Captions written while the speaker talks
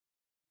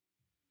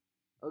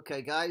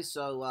Okay, guys,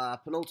 so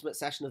penultimate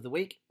session of the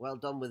week. Well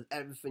done with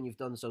everything you've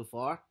done so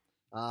far.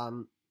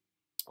 On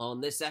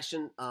this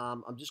session,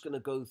 I'm just going to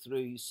go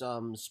through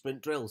some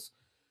sprint drills.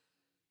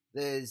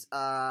 There's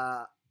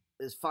 5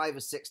 or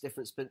 6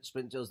 different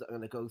sprint drills that I'm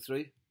going to go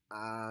through,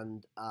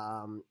 and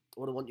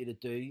what I want you to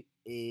do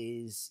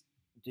is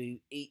do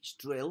each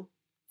drill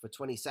for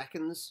 20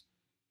 seconds,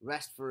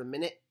 rest for a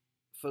minute,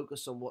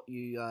 focus on what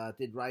you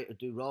did right or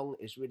do wrong.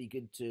 It's really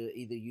good to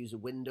either use a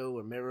window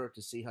or mirror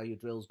to see how your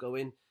drill's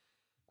going.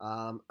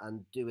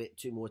 And do it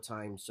 2 more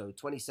times. So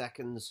 20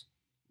 seconds,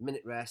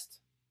 minute rest,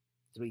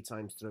 3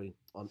 times through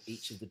on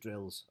each of the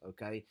drills,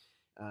 okay?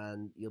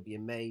 And you'll be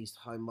amazed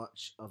how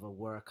much of a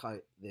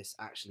workout this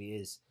actually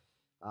is.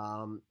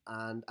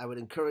 And I would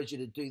encourage you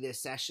to do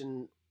this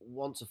session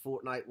once a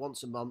fortnight,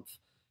 once a month,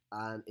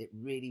 and it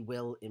really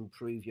will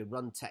improve your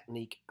run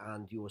technique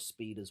and your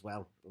speed as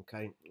well,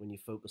 okay, when you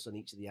focus on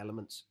each of the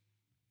elements.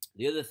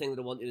 The other thing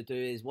that I want you to do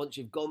is once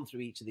you've gone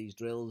through each of these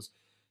drills,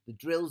 the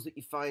drills that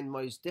you find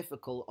most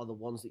difficult are the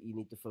ones that you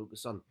need to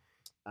focus on.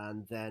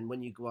 And then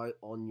when you go out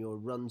on your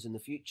runs in the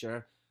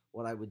future,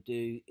 what I would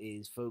do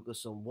is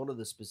focus on one of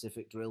the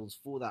specific drills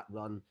for that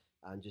run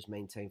and just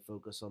maintain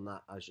focus on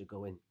that as you're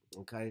going,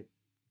 okay?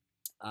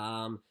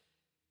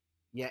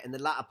 Yeah, in the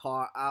latter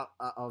part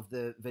of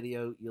the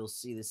video, you'll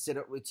see the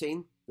sit-up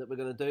routine that we're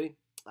going to do.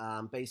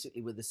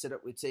 Basically, with the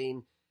sit-up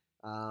routine,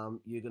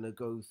 you're going to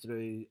go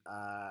through,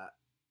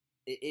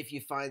 if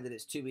you find that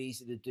it's too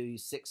easy to do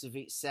 6 of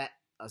each set,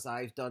 as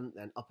I've done,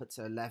 then up it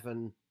to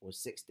 11 or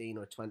 16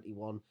 or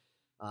 21.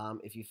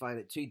 If you find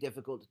it too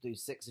difficult to do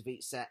 6 of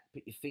each set,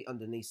 put your feet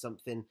underneath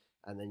something,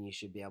 and then you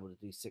should be able to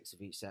do 6 of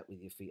each set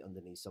with your feet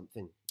underneath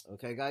something.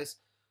 Okay, guys?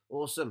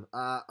 Awesome.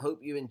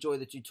 Hope you enjoy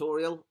the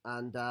tutorial,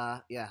 and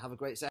yeah, have a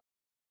great session.